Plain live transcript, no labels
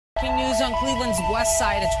Breaking news on Cleveland's west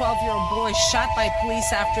side. A 12-year-old boy shot by police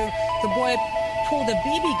after the boy pulled a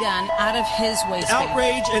BB gun out of his waistband.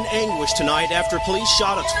 Outrage and anguish tonight after police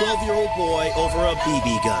shot a 12-year-old boy over a BB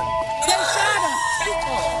gun. They shot him.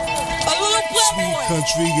 A little black Sweet boy.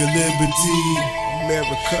 country of liberty,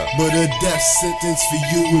 America, but a death sentence for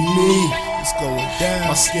you and me. It's going down.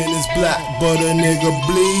 My skin is black, but a nigga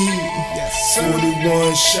bleed.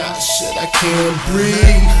 41 shots, shit, I can't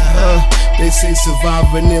breathe. They say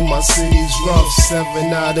surviving in my city's rough. 7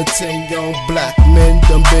 out of 10 young black men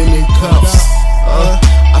done been in cuffs.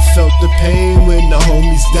 I felt the pain when the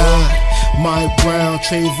homies died. Mike Brown,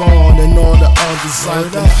 Trayvon, and all the others like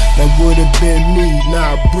them. That would've been me,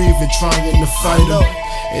 not breathing, trying to fight them.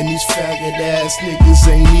 And these faggot ass niggas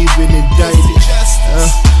ain't even indicted.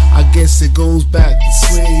 I guess it goes back to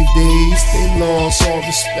slave days. They lost all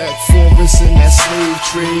respect for us in that slave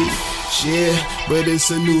trade. Yeah, but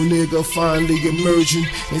it's a new nigga finally emerging.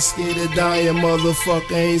 Ain't scared of dying,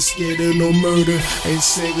 motherfucker, ain't scared of no murder. Ain't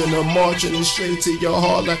singing or marching it straight to your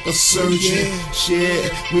heart like a surgeon. Yeah,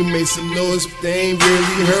 we made some noise, but they ain't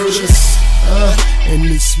really heard us. In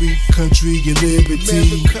this sweet country of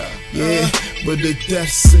liberty. Yeah, but the death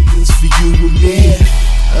sentence for you and me.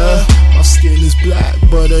 My skin is black,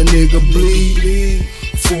 but a nigga bleed.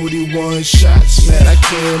 41 shots, man, I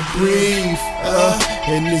can't breathe.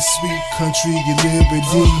 In this sweet country of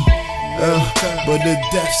liberty. But the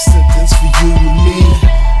death sentence for you and me.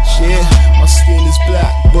 Yeah, my skin is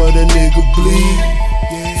black, but a nigga bleed.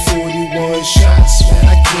 41 shots, man,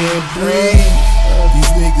 I can't breathe.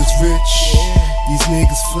 These niggas rich, these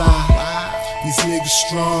niggas fly, these niggas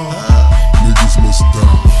strong. Niggas must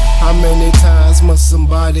die. How many times must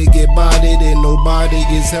somebody get bodied and nobody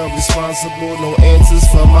is held responsible? No answers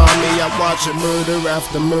for mommy. I'm watching murder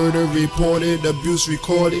after murder reported, abuse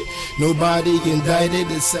recorded. Nobody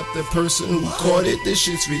indicted except the person who caught it. This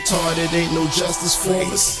shit's retarded, ain't no justice for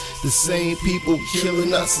us. The same people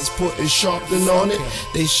killing us is putting sharpening on it.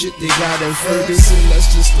 They shit they got in Ferguson,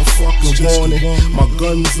 that's just a fucking warning. My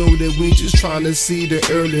guns loaded, we just trying to see the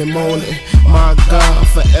early morning. My God,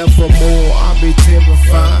 forevermore I'll be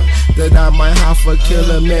terrified that I might have to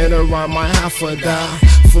kill a man or I might have to die.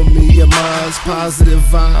 For me and mine's positive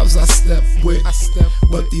vibes I step with.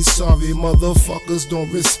 But these sorry motherfuckers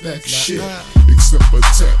don't respect shit except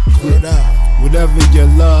protect quit. Whatever you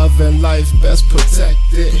love in life, best protect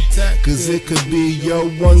it. Cause it could be your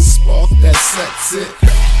one spark that sets it.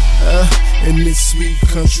 In this sweet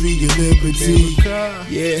country of liberty.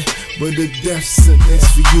 Yeah, but the death sentence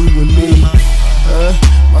for you and me.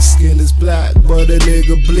 My skin is black, but a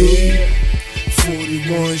nigga bleed.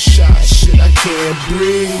 41 shots, shit, I can't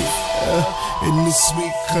breathe. In this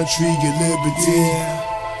sweet country of liberty.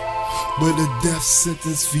 But a death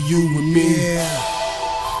sentence for you and me.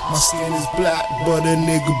 My skin is black, but a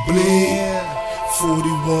nigga bleed.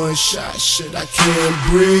 41 shots, shit, I can't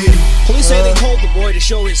breathe. Police say they told the boy to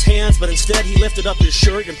show his hands, but instead he lifted up his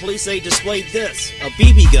shirt and police say he displayed this, a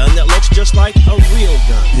BB gun that looks just like a real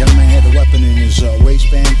gun. The young man had the weapon in his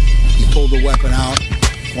waistband. He pulled the weapon out.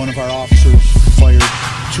 One of our officers fired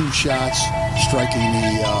 2 shots, striking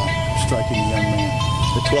the young man.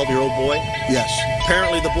 The 12-year-old boy? Yes.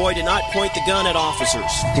 Apparently the boy did not point the gun at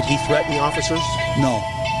officers. Did he threaten the officers? No.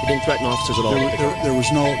 He didn't threaten officers at all. There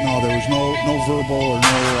was no verbal or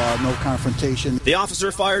no confrontation. The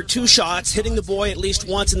officer fired 2 shots, hitting the boy at least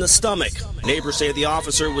once in the stomach. Neighbors say the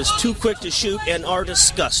officer was too quick to shoot and are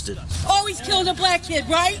disgusted. Always killing a black kid,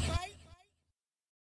 right?